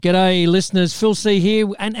G'day, listeners. Phil C here.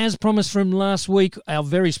 And as promised from last week, our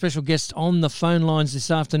very special guest on the phone lines this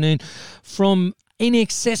afternoon from In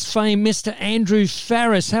Excess fame, Mr. Andrew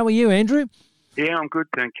Farris. How are you, Andrew? Yeah, I'm good,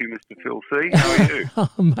 thank you, Mr. Phil C. How are you? Oh,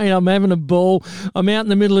 mate, I'm having a ball. I'm out in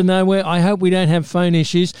the middle of nowhere. I hope we don't have phone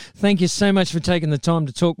issues. Thank you so much for taking the time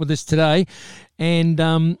to talk with us today. And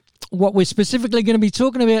what we're specifically going to be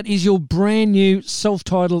talking about is your brand new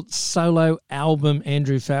self-titled solo album,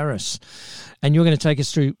 Andrew Farris. And you're going to take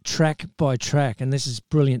us through track by track, and this is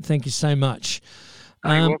brilliant. Thank you so much.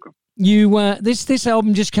 You're welcome. This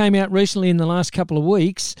album just came out recently in the last couple of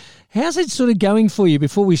weeks. How's it sort of going for you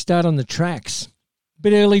before we start on the tracks? A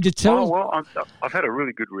bit early to tell. Oh, well, I've had a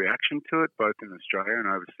really good reaction to it, both in Australia and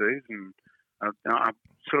overseas, and I'm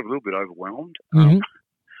sort of a little bit overwhelmed. Mm-hmm.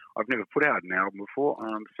 I've never put out an album before,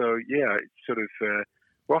 so yeah, it's sort of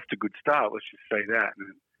we're off to a good start. Let's just say that.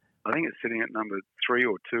 And I think it's sitting at number 3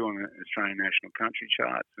 or 2 on the Australian National Country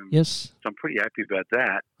Charts, and Yes. so I'm pretty happy about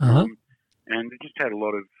that. Uh-huh. And it just had a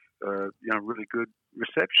lot of really good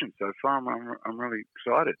reception so far. I'm really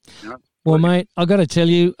excited. Well, mate, I got to tell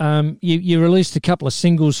you, you released a couple of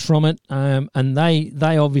singles from it, and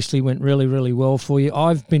they obviously went really, really well for you.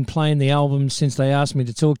 I've been playing the album since they asked me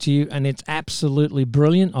to talk to you, and it's absolutely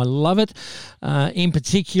brilliant. I love it. In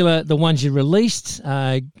particular, the ones you released,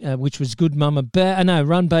 which was Good Mama Bad. No,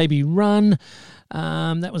 Run Baby Run.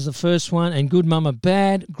 That was the first one, and Good Mama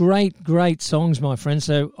Bad. Great songs, my friend.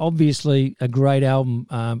 So obviously a great album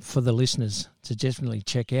for the listeners to definitely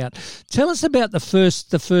check out. Tell us about the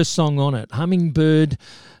first song on it, Hummingbird,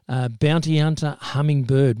 Bounty Hunter,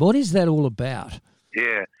 Hummingbird. What is that all about?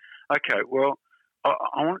 Yeah. Okay. Well,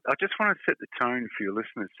 I just want to set the tone for your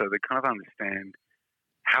listeners so they kind of understand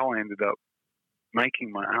how I ended up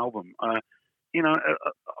making my album.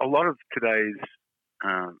 A lot of today's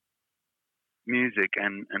music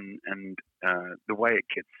and the way it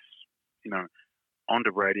gets,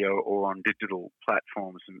 onto radio or on digital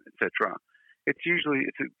platforms and etc. It's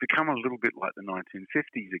become a little bit like the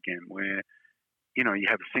 1950s again, where you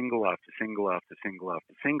have single after single after single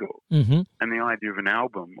after single, Mm-hmm. and the idea of an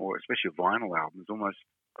album, or especially a vinyl album, is almost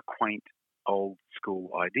a quaint old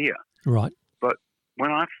school idea. Right. But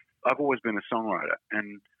when I've always been a songwriter,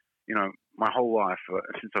 and my whole life,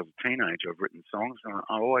 since I was a teenager, I've written songs, and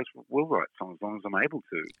I always will write songs as long as I'm able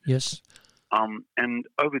to. Yes. And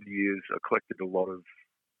over the years, I collected a lot of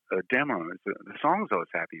demos, the songs I was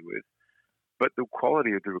happy with, but the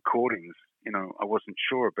quality of the recordings, I wasn't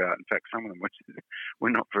sure about. In fact, some of them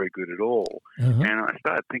were not very good at all. Uh-huh. And I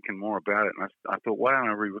started thinking more about it, and I thought, why don't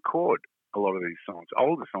I re-record a lot of these songs,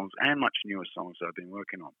 older songs and much newer songs that I've been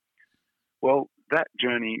working on? Well, that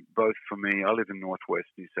journey, both for me, I live in northwest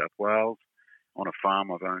New South Wales on a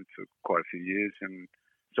farm I've owned for quite a few years, and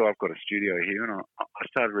so I've got a studio here, and I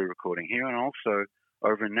started re-recording here, and also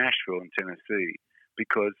over in Nashville in Tennessee,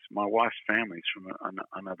 because my wife's family is from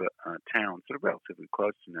another town, sort of relatively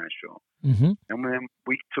close to Nashville. Mm-hmm. And then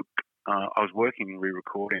we took, I was working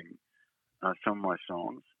re-recording some of my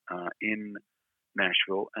songs in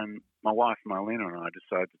Nashville, and my wife Marlena and I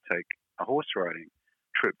decided to take a horse riding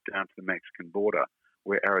trip down to the Mexican border,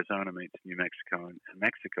 where Arizona meets New Mexico and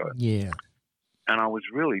Mexico. Yeah. And I was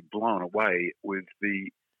really blown away with the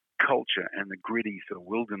culture and the gritty sort of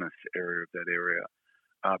wilderness area of that area.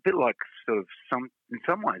 A bit like in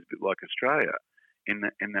some ways, a bit like Australia in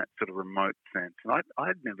that sort of remote sense. And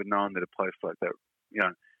I'd never known that a place like that,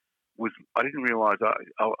 I didn't realize,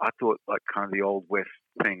 I thought like kind of the Old West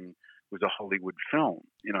thing was a Hollywood film,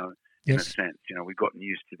 in Yes. a sense. We've gotten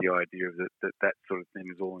used to the idea of that sort of thing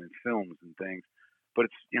is all in films and things. But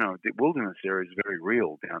it's, the wilderness area is very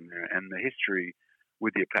real down there, and the history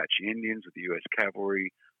with the Apache Indians, with the U.S. cavalry,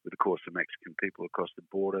 with, of course, the Mexican people across the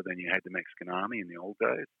border. Then you had the Mexican army in the old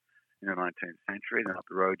days, in the 19th century. Then up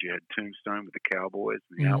the road you had Tombstone with the cowboys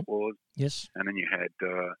and the outlaws. Yes. And then you had,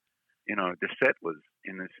 the settlers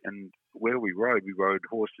in this. And where we rode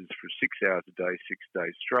horses for 6 hours a day, 6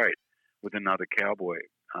 days straight, with another cowboy,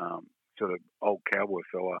 sort of old cowboy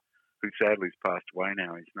fella who sadly has passed away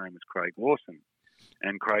now. His name was Craig Lawson.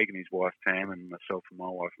 And Craig and his wife Tam and myself and my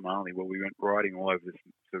wife Marley, we went riding all over this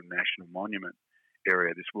sort of national monument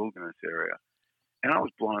area, this wilderness area. And I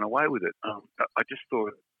was blown away with it. I just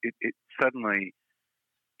thought it suddenly,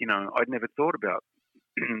 I'd never thought about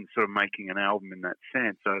sort of making an album in that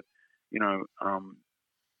sense. So,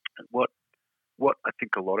 what I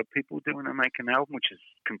think a lot of people do when they make an album, which is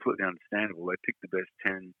completely understandable, they pick the best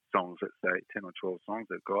 10 songs, let's say 10 or 12 songs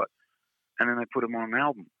they've got, and then they put them on an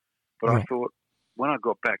album. But Right. I thought, when I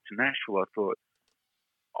got back to Nashville, I thought,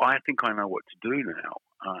 I think I know what to do now,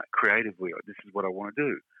 creatively. This is what I want to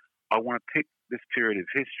do. I want to pick this period of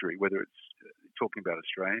history, whether it's talking about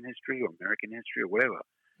Australian history or American history or whatever,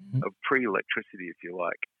 of pre-electricity, if you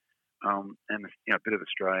like, and a bit of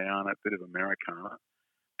Australiana, a bit of Americana.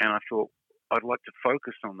 And I thought I'd like to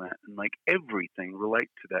focus on that and make everything relate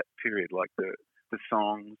to that period, like the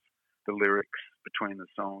songs, the lyrics between the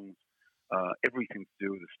songs, everything to do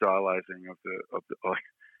with the stylizing of the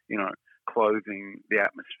clothing, the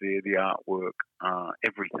atmosphere, the artwork,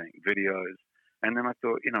 everything, videos. And then I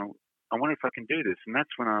thought, I wonder if I can do this. And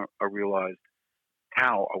that's when I realized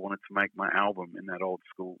how I wanted to make my album in that old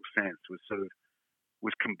school sense,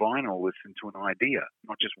 was combine all this into an idea,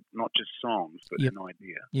 not just songs, but an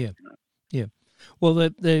idea. Yeah. Yeah. Well,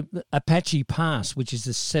 the Apache Pass, which is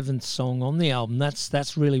the 7th song on the album,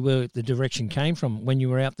 that's really where the direction came from when you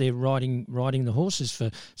were out there riding the horses for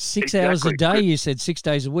 6 hours a day. You said 6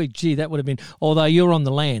 days a week. Gee, that would have been, although you're on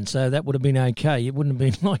the land, so that would have been okay. It wouldn't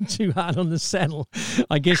have been like too hard on the saddle.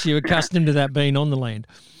 I guess you're accustomed to that being on the land.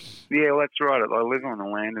 Yeah, well, that's right. I live on the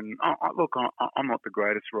land, and look, I'm not the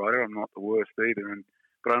greatest rider. I'm not the worst either,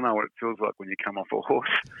 but I know what it feels like when you come off a horse.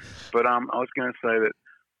 But I was going to say that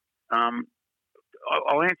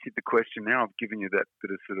I'll answer the question now. I've given you that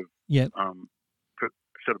bit of sort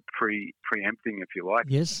of preempting, if you like.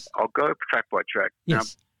 Yes. I'll go track by track.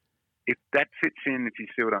 Yes. If that fits in, if you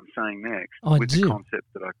see what I'm saying next, the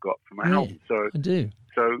concept that I got from my album. So I do.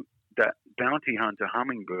 So that bounty hunter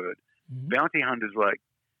hummingbird, bounty hunter's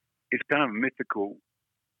it's kind of a mythical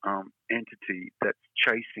entity that's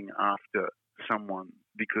chasing after someone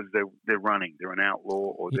because they're running, they're an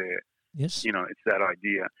outlaw, or they're it's that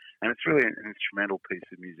idea, and it's really an instrumental piece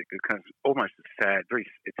of music. It's kind of almost sad.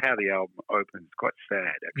 It's how the album opens. It's quite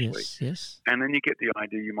sad, actually. Yes. And then you get the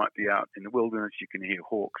idea you might be out in the wilderness. You can hear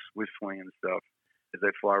hawks whistling and stuff as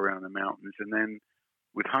they fly around the mountains. And then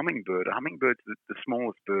with a hummingbird's the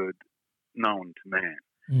smallest bird known to man,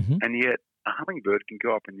 and yet a hummingbird can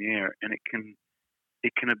go up in the air and it can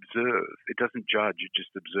observe. It doesn't judge. It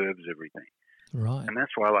just observes everything. Right. And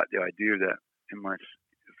that's why I like the idea that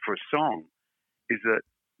for a song, is that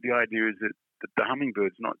the idea is that the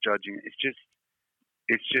hummingbird's not judging. It's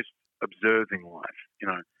just observing life,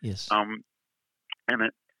 Yes.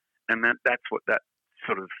 That's what that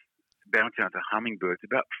sort of bounty hunter hummingbird.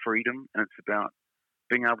 It's about freedom, and it's about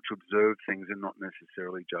being able to observe things and not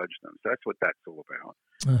necessarily judge them. So that's what that's all about.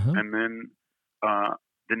 And then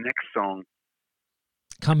the next song,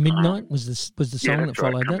 "Come Midnight," was the song that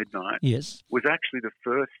followed Come that. Midnight, yes, was actually the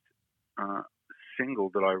first single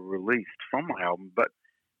that I released from my album, but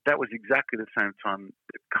that was exactly the same time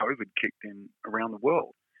that COVID kicked in around the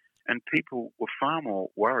world, and people were far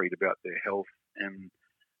more worried about their health and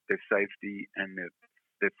their safety and their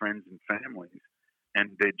friends and families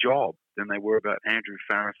and their job than they were about Andrew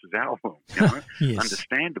Farris's album. Yes.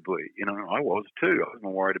 Understandably, I was too. I was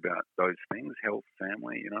more worried about those things: health,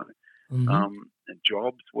 family,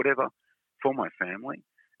 jobs, whatever, for my family.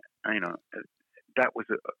 That was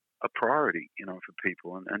a priority, for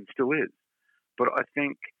people, and still is. But I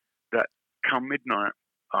think that "Come Midnight"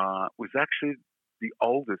 was actually the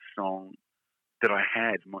oldest song that I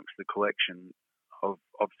had amongst the collection of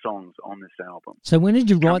songs on this album. So when did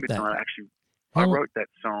you write that? Actually, I wrote that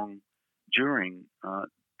song during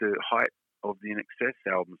the height of the INXS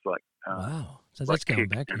albums, like wow. So that's going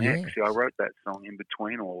back. And X. I wrote that song in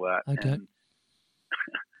between all that. Okay.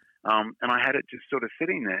 And I had it just sort of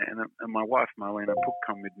sitting there, and my wife Marlena put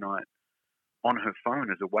 "Come Midnight" on her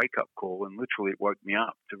phone as a wake-up call, and literally it woke me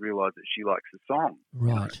up to realise that she likes the song.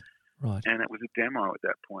 Right. And it was a demo at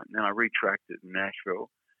that point. And then I retracked it in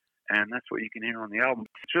Nashville, and that's what you can hear on the album.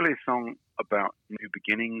 It's really a song about new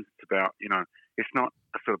beginnings. It's about, it's not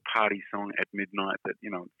a sort of party song at midnight that,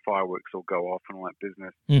 fireworks will go off and all that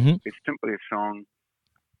business. It's simply a song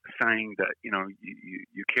saying that,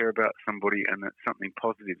 you care about somebody and that something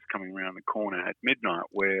positive is coming around the corner at midnight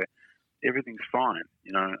where everything's fine,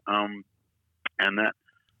 and that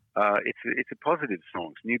it's a positive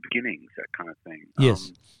song. It's new beginnings, that kind of thing.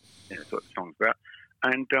 Yes. That's what the song's about.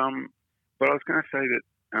 And but I was going to say that,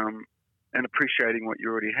 and appreciating what you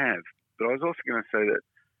already have, but I was also going to say that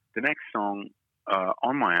the next song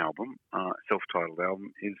on my album, self-titled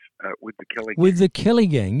album, is With the Kelly Gang. With the Kelly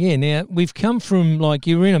Gang, yeah. Now, we've come from,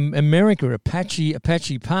 you're in America,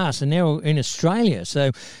 Apache Pass, and now in Australia.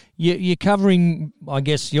 So you're covering, I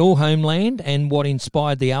guess, your homeland and what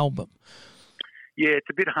inspired the album. Yeah, it's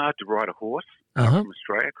a bit hard to ride a horse from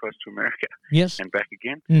Australia across to America and back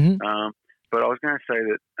again. But I was going to say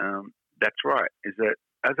that that's right, is that,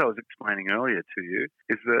 as I was explaining earlier to you,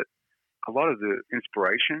 is that a lot of the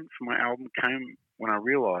inspiration for my album came when I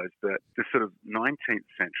realised that the sort of 19th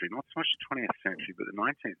century, not so much the 20th century, but the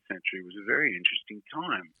 19th century was a very interesting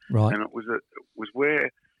time. Right. And it was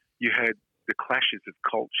where you had the clashes of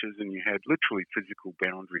cultures, and you had literally physical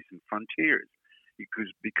boundaries and frontiers,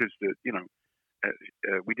 because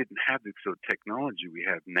we didn't have the sort of technology we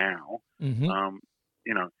have now,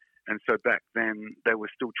 you know, and so back then they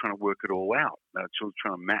were still trying to work it all out. They were still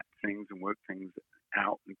trying to map things and work things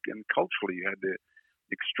out, and culturally you had the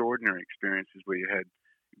extraordinary experiences where you had,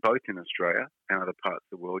 both in Australia and other parts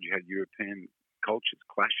of the world, you had European cultures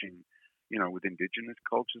clashing, with indigenous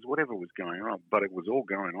cultures, whatever was going on, but it was all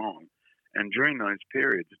going on. And during those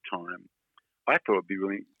periods of time, I thought it'd be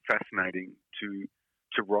really fascinating to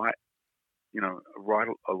write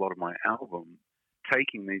a lot of my album,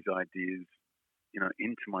 taking these ideas,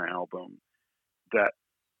 into my album, that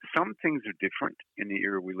some things are different in the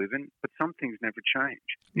era we live in, but some things never change,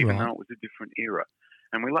 even though it was a different era.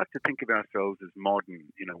 And we like to think of ourselves as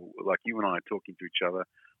modern, like you and I are talking to each other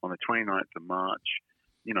on the 29th of March.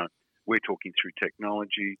 We're talking through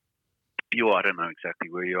technology. I don't know exactly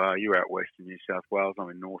where you are. You're out west in New South Wales. I'm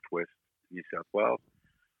in northwest New South Wales.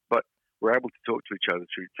 But we're able to talk to each other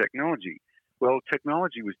through technology. Well,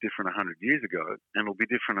 technology was different 100 years ago, and it'll be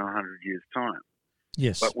different in 100 years' time.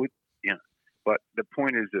 Yes. But but the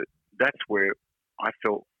point is that that's where I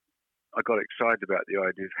felt I got excited about the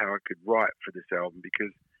idea of how I could write for this album,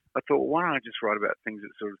 because I thought, why don't I just write about things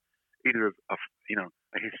that sort of either are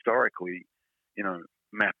historically,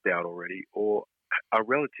 mapped out already, or are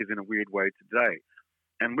relative in a weird way today.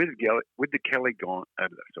 And with the Kelly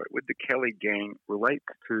Gang relates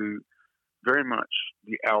to very much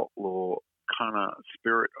the outlaw kind of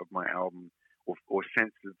spirit of my album, or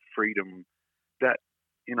sense of freedom that,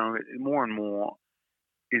 more and more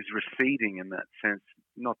is receding in that sense.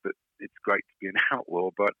 Not that it's great to be an outlaw,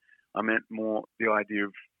 but I meant more the idea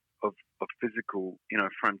of physical,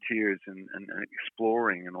 frontiers and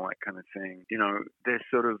exploring and all that kind of thing. There's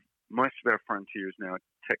sort of, most of our frontiers now are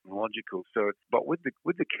technological. So, but with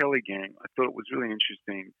the Kelly Gang, I thought it was really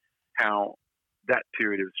interesting how that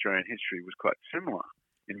period of Australian history was quite similar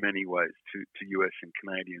in many ways to US and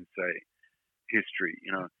Canadian, say, history,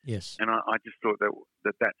 Yes. And I just thought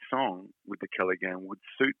that song with the Kelly Gang would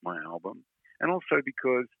suit my album, and also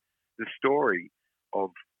because the story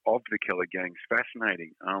of the Kelly Gang is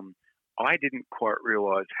fascinating. I didn't quite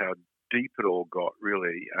realise how deep it all got,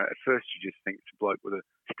 really. At first, you just think it's a bloke with a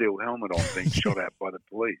steel helmet on being shot at by the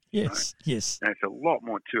police. Yes, yes. And it's a lot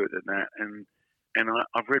more to it than that. And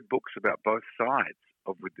I've read books about both sides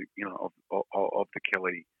of the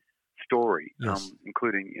Kelly story, Yes.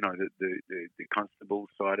 including the constable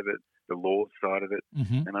side of it, the law side of it,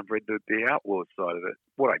 Mm-hmm. and I've read the outlaw side of it.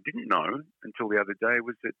 What I didn't know until the other day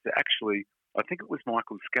was that actually, I think it was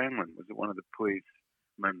Michael Scanlon, was one of the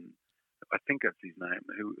policemen, I think that's his name,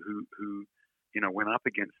 who went up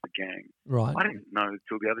against the gang. Right. I didn't know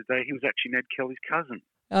until the other day he was actually Ned Kelly's cousin.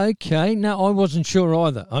 Okay. No, I wasn't sure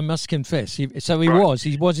either, I must confess. He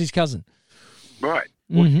was his cousin. Right.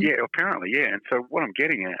 Well, Mm-hmm. yeah, apparently, yeah. And so what I'm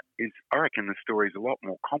getting at is, I reckon the story is a lot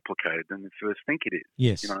more complicated than we first think it is.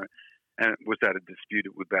 Yes. And was that a dispute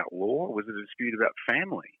about law? Or was it a dispute about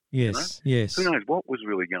family? Yes. Yes. Who knows what was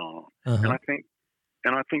really going on? Uh-huh.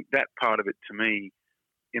 And I think that part of it, to me,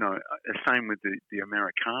 the same with the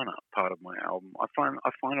Americana part of my album. I find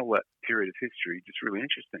all that period of history just really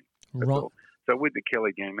interesting. That's Right. all. So with the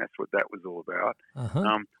Kelly Gang, that's what that was all about.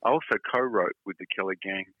 Uh-huh. I also co-wrote with the Kelly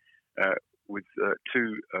Gang with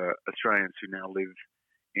two Australians who now live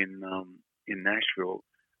in Nashville,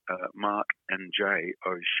 Mark and Jay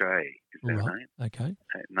O'Shea is their name. Okay.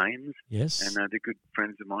 Names. Yes. And they're good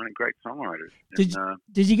friends of mine and great songwriters.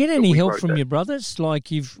 Did you get any help from that. your brothers,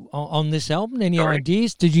 like you've on this album? Any Sorry?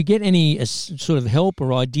 ideas? Did you get any sort of help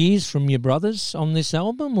or ideas from your brothers on this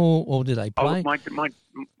album, or did they play?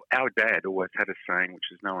 Our dad always had a saying,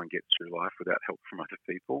 which is, no one gets through life without help from other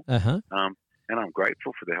people. Uh-huh. And I'm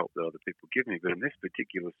grateful for the help that other people give me. But in this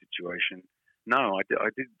particular situation, no,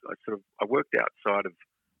 I worked outside of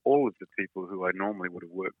all of the people who I normally would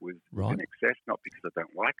have worked with in excess, not because I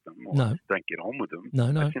don't like them or don't get on with them.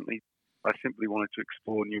 No. I simply wanted to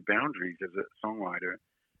explore new boundaries as a songwriter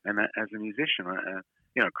and as a musician.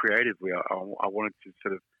 Creatively, I wanted to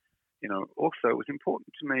sort of, also it was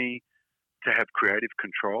important to me to have creative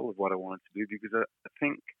control of what I wanted to do, because I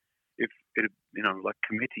think if it, like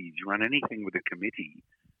committees, you run anything with a committee,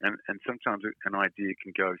 and sometimes an idea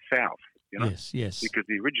can go south. Yes. Because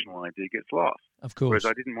the original idea gets lost. Of course. Whereas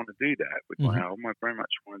I didn't want to do that with my album. I very much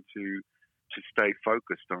wanted to stay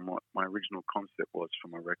focused on what my original concept was for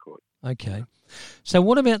my record. Okay. So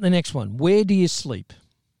what about the next one? Where do you sleep?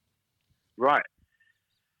 Right.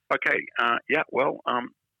 Okay.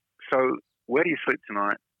 So Where Do You Sleep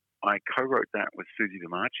Tonight? I co-wrote that with Susie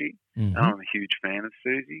DiMarchi. Mm-hmm. I'm a huge fan of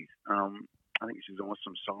Susie's. I think she's an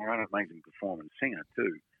awesome songwriter, amazing performer and singer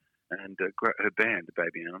too. And her band, the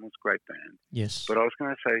Baby Animals, great band. Yes. But I was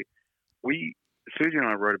going to say, Susie and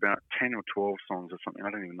I wrote about 10 or 12 songs or something.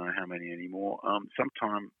 I don't even know how many anymore. Some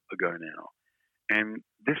time ago now. And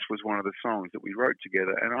this was one of the songs that we wrote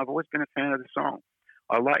together. And I've always been a fan of the song.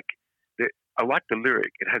 I like the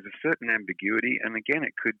lyric. It has a certain ambiguity, and again,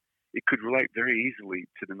 it could relate very easily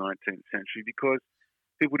to the 19th century because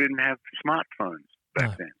people didn't have smartphones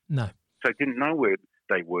back then. No. So they didn't know where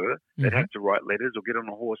they were. They'd have to write letters or get on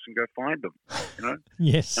a horse and go find them. You know,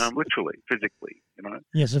 yes, literally, physically. You know,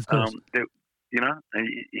 yes, of course. And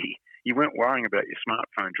you weren't worrying about your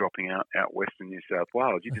smartphone dropping out west in New South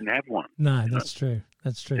Wales. You didn't have one. No, that's true.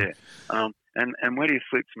 That's true. Yeah. And Where Do You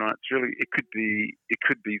Sleep Tonight? It's really, it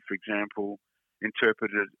could be, for example,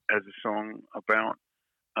 interpreted as a song about,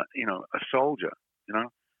 a soldier.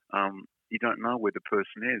 You don't know where the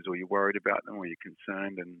person is, or you're worried about them, or you're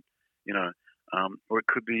concerned, and or it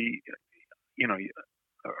could be,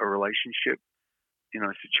 a relationship,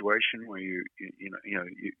 situation where you've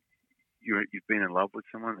been in love with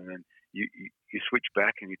someone, and then you switch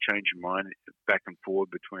back and you change your mind back and forward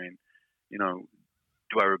between,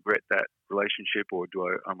 do I regret that relationship, or do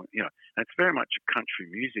I, and it's very much a country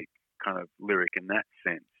music kind of lyric in that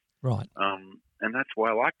sense. Right. And that's why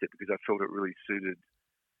I liked it, because I felt it really suited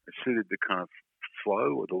the kind of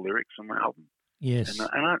flow or the lyrics on my album. Yes.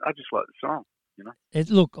 And I just like the song,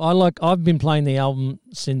 I've been playing the album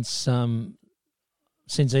since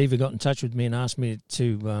Eva got in touch with me and asked me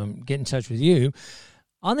to get in touch with you.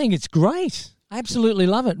 I think it's great. I absolutely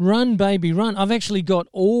love it. Run, Baby, Run. I've actually got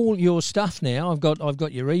all your stuff now. I've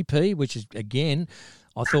got your EP, which is, again,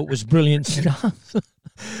 I thought was brilliant stuff.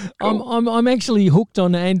 Cool. I'm actually hooked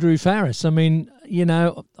on Andrew Farris. I mean,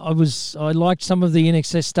 I liked some of the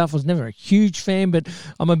NXS stuff. I was never a huge fan, but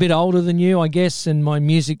I'm a bit older than you, I guess, and my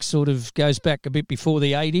music sort of goes back a bit before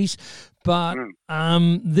the 80s. But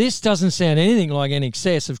this doesn't sound anything like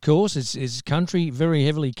NXS, of course. It's country, very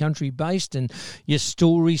heavily country-based, and your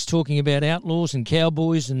stories talking about outlaws and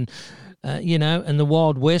cowboys and, and the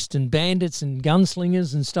Wild West and bandits and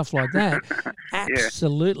gunslingers and stuff like that.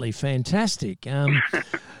 Absolutely fantastic. I've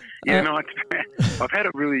had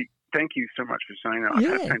a really, thank you so much for saying that. I've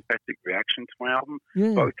had a fantastic reaction to my album,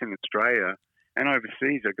 both in Australia and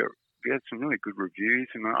overseas. We had some really good reviews,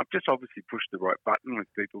 and I've just obviously pushed the right button with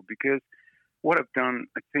people, because what I've done,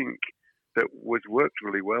 I think, that was worked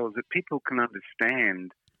really well is that people can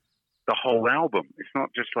understand the whole album. It's not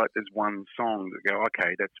just like there's one song that go,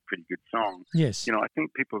 okay, that's a pretty good song. Yes. I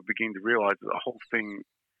think people are beginning to realise that the whole thing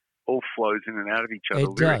all flows in and out of each other it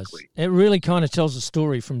lyrically. Does. It really kind of tells a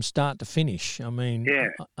story from start to finish. I mean,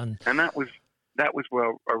 and that was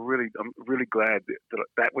well. I'm really glad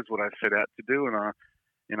that was what I set out to do, and I'm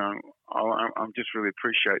just really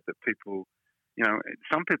appreciate that people.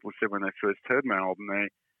 Some people said when they first heard my album,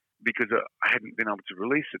 because I hadn't been able to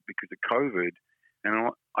release it because of COVID,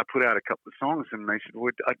 and I put out a couple of songs, and they said,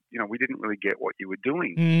 "Well, we didn't really get what you were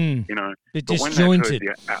doing." It but disjointed.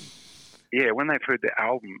 When they've heard the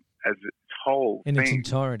album as its whole in thing, its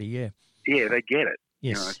entirety, yeah, they get it.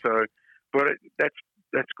 Yes.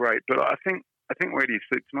 That's great. But I think Where Do You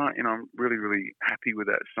Sleep Tonight? I'm really, really happy with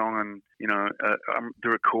that song, and the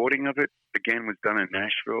recording of it again was done in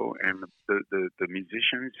Nashville, and the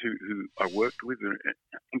musicians who I worked with are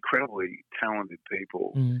incredibly talented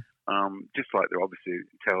people, just like they're obviously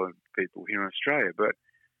talented people here in Australia. But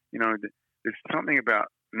there's something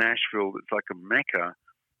about Nashville that's like a mecca,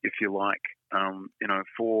 if you like,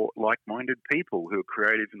 for like-minded people who are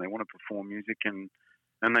creative and they want to perform music, and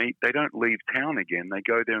they don't leave town again. They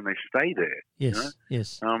go there and they stay there. Yes,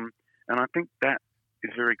 yes. And I think that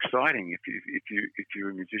is very exciting. If you're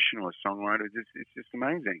a musician or a songwriter, it's just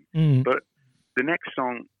amazing. But the next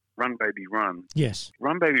song, Run Baby Run. Yes.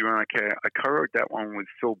 Run Baby Run. Okay, I co-wrote that one with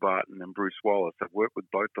Phil Barton and Bruce Wallace. I've worked with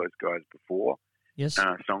both those guys before. Yes.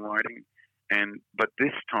 Songwriting, but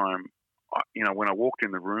this time, when I walked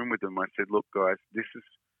in the room with them, I said, "Look, guys, this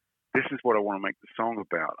is what I want to make the song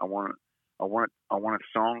about. I want a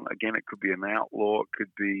song. Again, it could be an outlaw.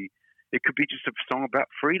 It could be just a song about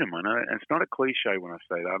freedom. I know, and it's not a cliche when I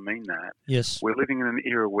say that. I mean that. Yes. We're living in an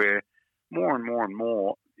era where more and more and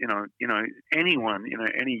more, anyone,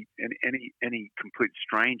 any complete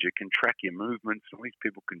stranger can track your movements, and these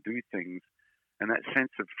people can do things, and that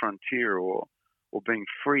sense of frontier or being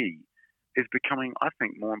free is becoming, I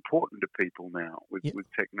think, more important to people now with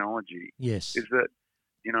technology. Yes. Is that,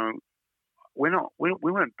 we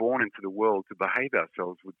weren't born into the world to behave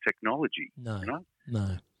ourselves with technology. No. No.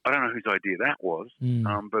 No. I don't know whose idea that was,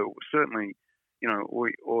 but certainly,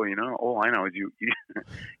 all I know is you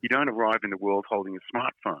you don't arrive in the world holding a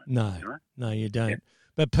smartphone. No, you know? no, you don't. Yeah.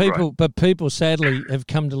 But people sadly have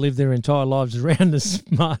come to live their entire lives around a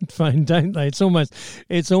smartphone, don't they? It's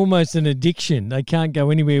almost an addiction. They can't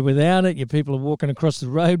go anywhere without it. Your people are walking across the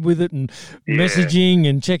road with it and messaging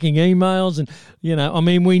and checking emails, and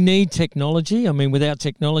we need technology. I mean, without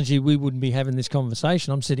technology, we wouldn't be having this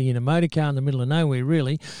conversation. I'm sitting in a motor car in the middle of nowhere,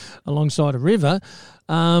 really, alongside a river.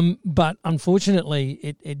 But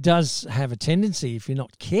unfortunately, it does have a tendency, if you're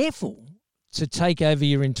not careful, to take over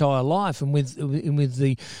your entire life. And with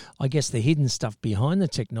the, I guess, the hidden stuff behind the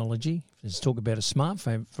technology, let's talk about a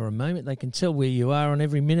smartphone for a moment, they can tell where you are on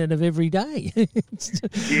every minute of every day. It's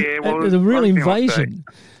a real invasion.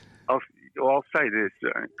 I'll say this,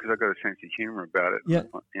 because I've got a sense of humour about it,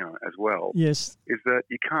 as well. Yes. Is that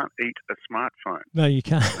you can't eat a smartphone. No, you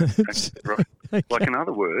can't. Right. Okay. Like in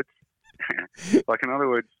other words,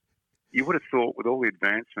 you would have thought with all the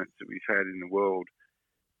advancements that we've had in the world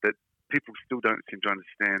that people still don't seem to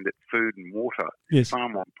understand that food and water is far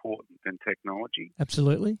more important than technology.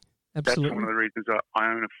 Absolutely. That's one of the reasons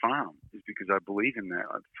I own a farm, is because I believe in that.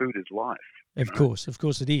 Food is life. Of course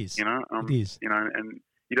it is. It is. And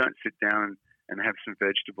you don't sit down and have some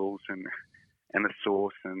vegetables and a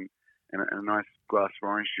sauce and a nice glass of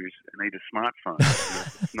orange juice and eat a smartphone.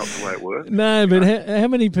 That's not the way it works. No, but how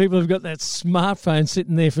many people have got that smartphone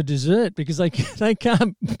sitting there for dessert because they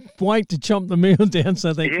can't wait to chomp the meal down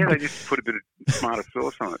so they can... they just put a bit of smarter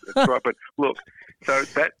sauce on it. That's right. But look, so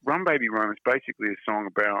that Run Baby Run is basically a song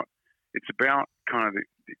about kind of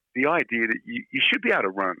the idea that you should be able to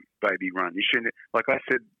run, baby, run. You shouldn't, like I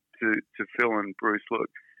said to Phil and Bruce, look,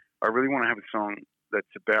 I really want to have a song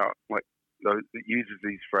that's about that uses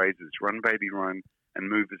these phrases, run, baby, run, and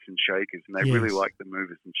movers and shakers. And they really like the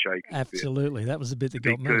movers and shakers. Absolutely. That was the bit that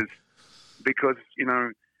got me. Because,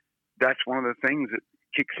 that's one of the things that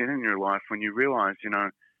kicks in your life when you realize,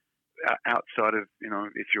 outside of,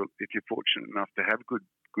 if you're fortunate enough to have good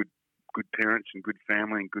parents and good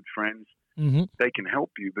family and good friends, they can help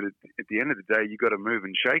you. But at the end of the day, you got to move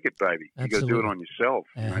and shake it, baby. You got to do it on yourself.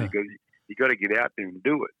 You got to get out there and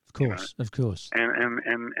do it. Of course.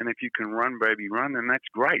 And if you can run, baby, run, then that's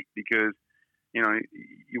great, because you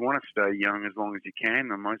want to stay young as long as you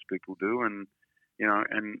can, and most people do. And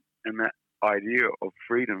and that idea of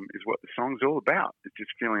freedom is what the song's all about. It's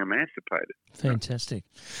just feeling emancipated. Fantastic.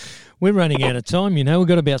 We're running out of time. We've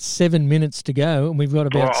got about 7 minutes to go, and we've got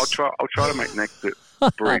about. I'll try to make next bit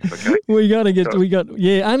brief. Okay.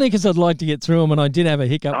 Only because I'd like to get through them, and I did have a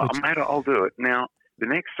hiccup. Mate, I'll do it. Now, the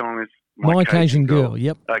next song is My Cajun Girl.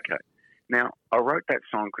 Yep. Okay. Now, I wrote that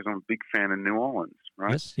song because I'm a big fan of New Orleans,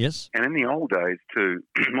 right? Yes. And in the old days too,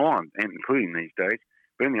 and including these days,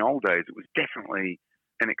 but in the old days, it was definitely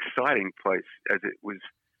an exciting place, as it was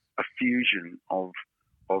a fusion of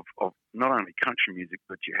not only country music,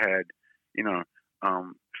 but you had,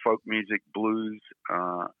 folk music, blues,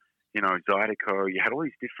 Zydeco. You had all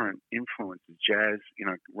these different influences, jazz,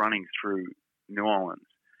 running through New Orleans.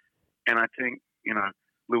 And I think,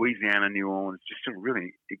 Louisiana, New Orleans, just a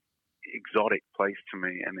really exotic place to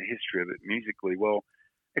me, and the history of it musically. Well,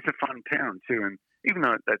 it's a fun town too, and even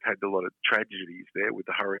though that's had a lot of tragedies there with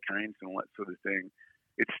the hurricanes and all that sort of thing,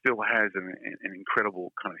 it still has an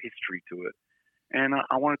incredible kind of history to it. And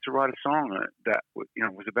I wanted to write a song that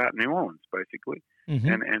was about New Orleans, basically, and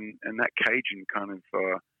that Cajun kind of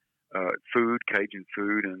Cajun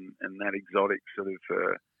food, and that exotic sort of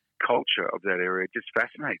culture of that area just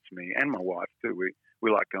fascinates me and my wife too.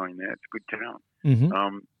 We like going there. It's a good town.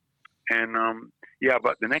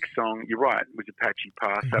 But the next song, you're right, was Apache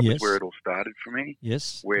Pass. That was where it all started for me.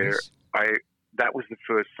 Yes. That was the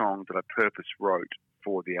first song that I purpose wrote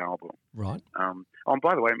for the album. Right.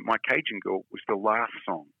 By the way, My Cajun Girl was the last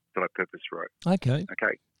song that I purpose wrote. Okay.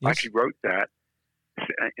 Yes. I actually wrote that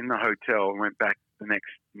in the hotel and went back the next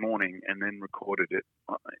morning and then recorded it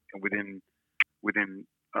within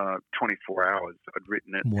 24 hours. I'd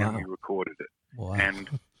written it and we recorded it. Wow. And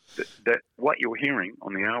that what you're hearing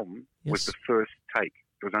on the album was the first take.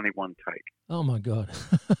 There was only one take. Oh my God!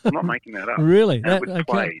 I'm not making that up. Really? And it was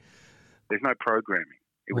played. There's no programming.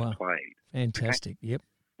 It was played. Fantastic. Okay? Yep.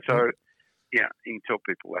 So, you can tell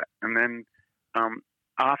people that. And then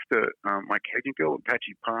after My Cajun Girl,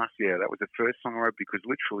 Apache Pass, that was the first song I wrote, because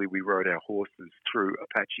literally we rode our horses through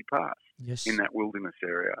Apache Pass in that wilderness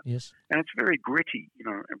area. Yes. And it's very gritty,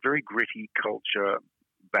 a very gritty culture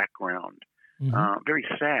background. Very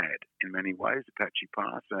sad in many ways, Apache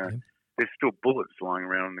Pass. There's still bullets lying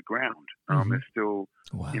around on the ground. There's still,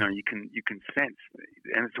 you can sense,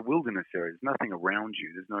 and it's a wilderness area. There's nothing around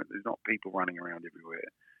you. There's not people running around everywhere.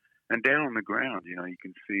 And down on the ground, you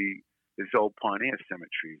can see there's old pioneer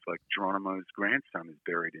cemeteries, like Geronimo's grandson is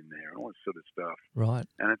buried in there, and all this sort of stuff. Right.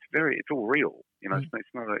 And it's all real.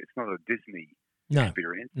 It's not a Disney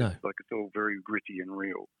experience. No. It's all very gritty and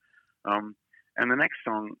real. And the next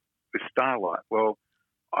song is Starlight. Well,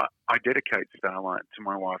 I dedicate Starlight to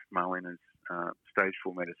my wife Marlena's stage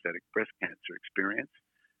 4 metastatic breast cancer experience,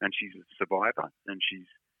 and she's a survivor, and she's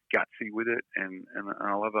gutsy with it, and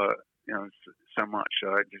I love her, so much.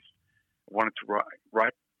 I just wanted to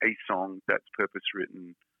write a song that's purpose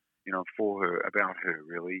written, for her, about her,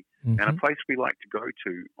 really, and a place we like to go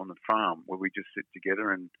to on the farm where we just sit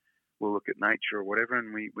together and we'll look at nature or whatever,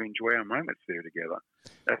 and we enjoy our moments there together.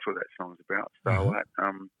 That's what that song's about, Starlight.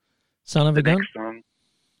 Son of a Gun? Next song,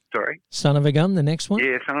 sorry? Son of a Gun, the next one?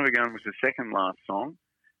 Yeah, Son of a Gun was the second last song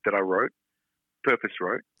that I wrote, Purpose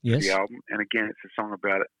wrote, for the album. And again, it's a song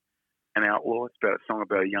about an outlaw. It's about a song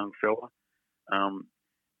about a young fella.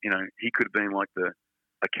 He could have been like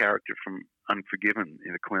a character from Unforgiven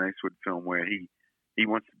in a Clint Eastwood film where he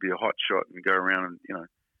wants to be a hot shot and go around and,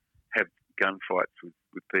 have gunfights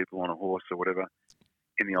with people on a horse or whatever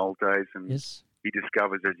in the old days. And he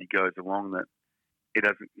discovers as he goes along that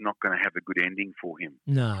not going to have a good ending for him.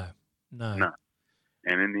 No.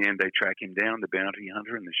 And in the end, they track him down, the bounty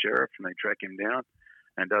hunter and the sheriff, and they track him down,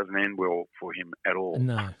 and it doesn't end well for him at all.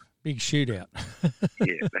 No. Big shootout.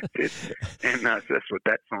 Yeah, that's it. And so that's what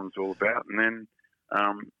that song's all about. And then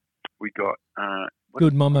we got...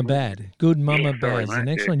 Good Mama Bad. Good Mama Bad is the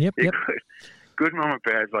next one. Yep. Good Mama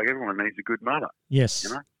Bad is like everyone needs a good mother. Yes.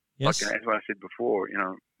 Yes. Like, as I said before,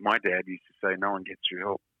 my dad used to say no one gets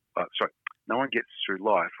through no one gets through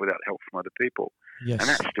life without help from other people. Yes. And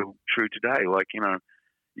that's still true today. Like,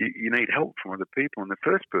 you need help from other people, and the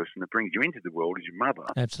first person that brings you into the world is your mother.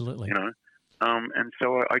 Absolutely. And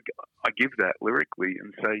so I give that lyrically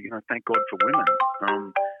and say, thank God for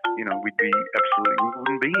women. We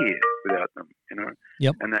wouldn't be here without them,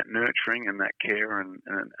 Yep. And that nurturing and that care and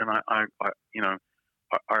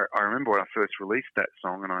I remember when I first released that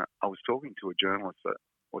song, and I was talking to a journalist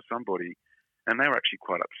or somebody, and they were actually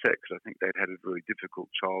quite upset because I think they'd had a really difficult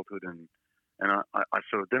childhood, and I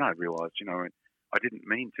sort of then I realised, I didn't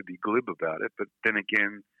mean to be glib about it, but then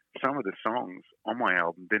again, some of the songs on my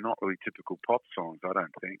album, they're not really typical pop songs, I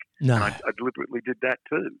don't think. No. And I deliberately did that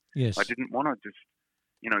too. Yes. I didn't want to just,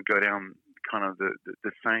 go down kind of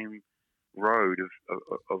the same road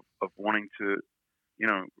of wanting to,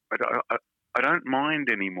 I don't mind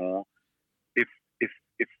anymore if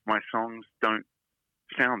my songs don't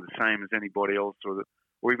sound the same as anybody else, or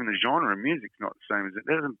even the genre of music's not the same as it.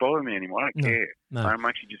 That doesn't bother me anymore. I don't care. No.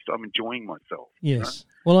 I'm enjoying myself. Yes.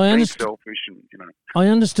 Well, I understand. Selfish and I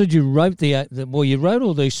understood you wrote you wrote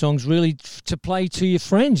all these songs really to play to your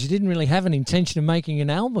friends. You didn't really have an intention of making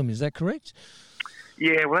an album. Is that correct?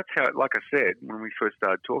 Yeah. Well, that's how. Like I said, when we first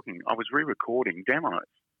started talking, I was re-recording demos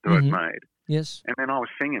that I'd made. Yes. And then I was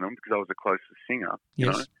singing them because I was the closest singer.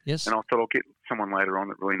 Yes. And I thought I'll get someone later on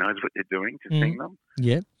that really knows what they're doing to sing them.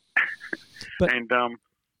 Yeah. But and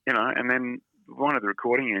and then one of the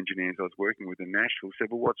recording engineers I was working with in Nashville said,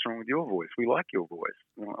 "Well, what's wrong with your voice? We like your voice."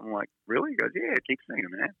 And I'm like, "Really?" He goes, "Yeah, keep singing,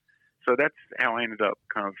 man." So that's how I ended up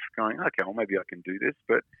kind of going, "Okay, well, maybe I can do this."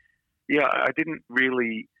 But yeah, I didn't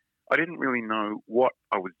really know what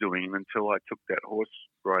I was doing until I took that horse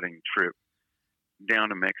riding trip down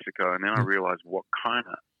to Mexico, and then I realized what kind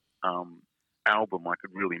of album I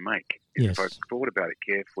could really make if I thought about it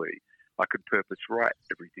carefully. I could purpose write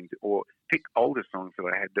everything or pick older songs that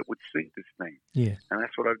I had that would suit this thing. Yeah. And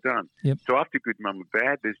that's what I've done. Yep. So after Good Mama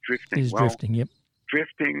Bad, there's Drifting. Drifting, yep.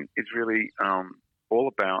 Drifting is really all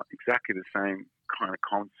about exactly the same kind of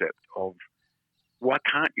concept of why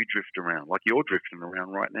can't you drift around? Like you're drifting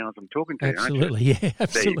around right now as I'm talking to you, aren't you? Yeah,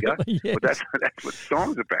 absolutely. There you go. Yes. Well, that's what the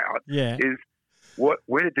song's about. Yeah. Is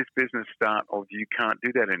where did this business start of you can't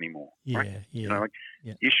do that anymore? Right? Yeah.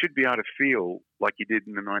 You should be able to feel like you did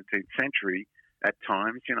in the 19th century at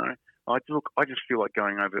times, I just feel like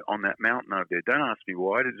going over on that mountain over there. Don't ask me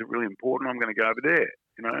why. Is it really important? I'm going to go over there,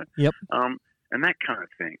 Yep. And that kind of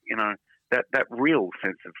thing, that real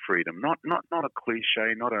sense of freedom, not a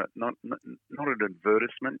cliche, not an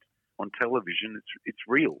advertisement on television. It's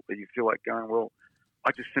real. That you feel like going, well,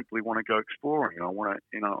 I just simply want to go exploring. I want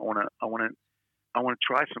to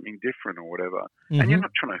try something different or whatever. And you're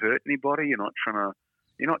not trying to hurt anybody. You're not trying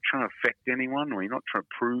to affect anyone, or you're not trying to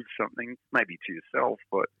prove something, maybe to yourself,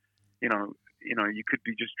 but you could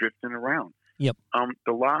be just drifting around. Yep.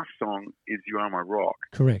 The last song is "You Are My Rock."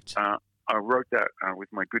 Correct. I wrote that with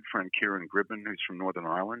my good friend Kieran Gribben, who's from Northern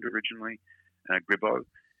Ireland originally, Gribbo,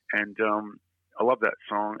 and I love that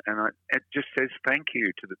song. And it just says thank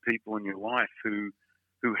you to the people in your life who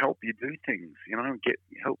who help you do things,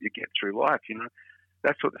 help you get through life,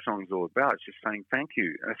 That's what the song's all about. It's just saying thank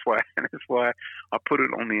you. That's why I put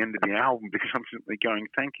it on the end of the album, because I'm simply going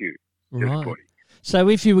thank you to everybody. So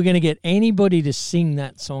if you were going to get anybody to sing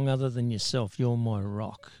that song other than yourself, You're My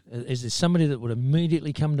Rock, is there somebody that would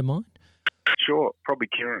immediately come to mind? Sure, probably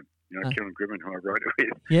Kieran. Kieran Grimmon, who I wrote it with.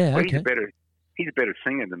 Yeah, well, okay. He's a better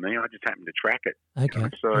singer than me. I just happened to track it.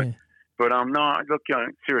 Okay. But no, look,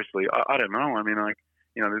 seriously, I don't know. I mean,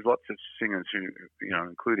 there's lots of singers who,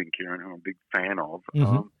 including Kieran, who I'm a big fan of.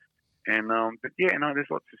 Mm-hmm. But yeah, no, there's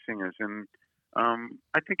lots of singers, and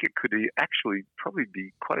I think it could actually probably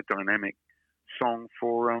be quite a dynamic song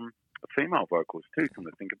for a female vocalist too, come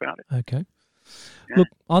to think about it. Okay. Yeah. Look,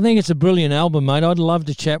 I think it's a brilliant album, mate. I'd love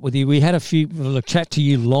to chat with you. We had chat to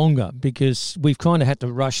you longer because we've kind of had to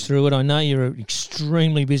rush through it. I know you're an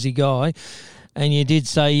extremely busy guy, and you did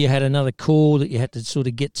say you had another call that you had to sort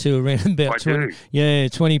of get to around about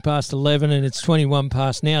 20 past 11, and it's 21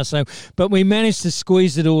 past now. So, but we managed to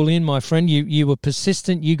squeeze it all in, my friend. You were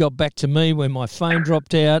persistent. You got back to me when my phone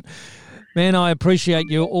dropped out. Man, I appreciate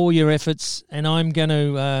all your efforts, and I'm going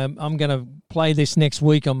to play this next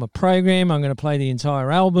week on my program. I'm going to play the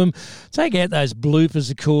entire album, take out those bloopers,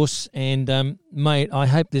 of course, and mate, I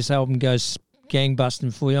hope this album goes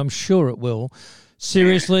gangbusting for you. I'm sure it will.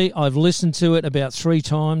 Seriously, I've listened to it about 3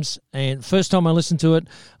 times, and first time I listened to it,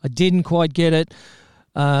 I didn't quite get it.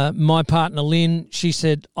 My partner Lynn, she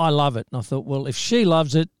said, I love it. And I thought, well, if she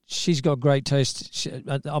loves it, she's got great taste.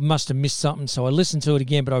 I must have missed something. So I listened to it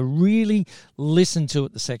again, but I really listened to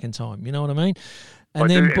it the second time. You know what I mean? And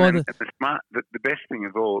the best thing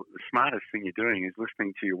of all, the smartest thing you're doing is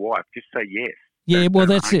listening to your wife. Just say yes. Yeah, well,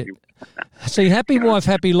 that's it. See, happy wife,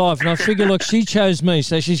 happy life. And I figure, look, she chose me,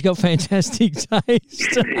 so she's got fantastic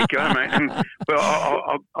taste. There you go, mate. And,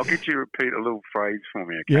 well, I'll get you to repeat a little phrase for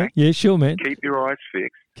me, okay? Yeah, sure, man. Keep your eyes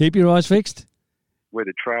fixed. Keep your eyes fixed. Where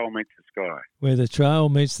the trail meets the sky. Where the trail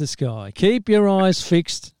meets the sky. Keep your eyes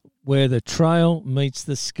fixed where the trail meets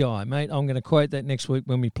the sky. Mate, I'm going to quote that next week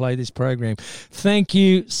when we play this program. Thank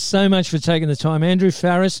you so much for taking the time. Andrew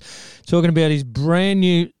Farris, talking about his brand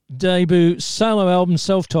new debut solo album,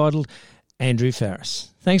 self-titled, Andrew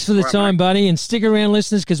Farris. Thanks for the time, buddy, and stick around,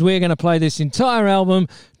 listeners, because we're going to play this entire album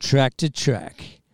track to track.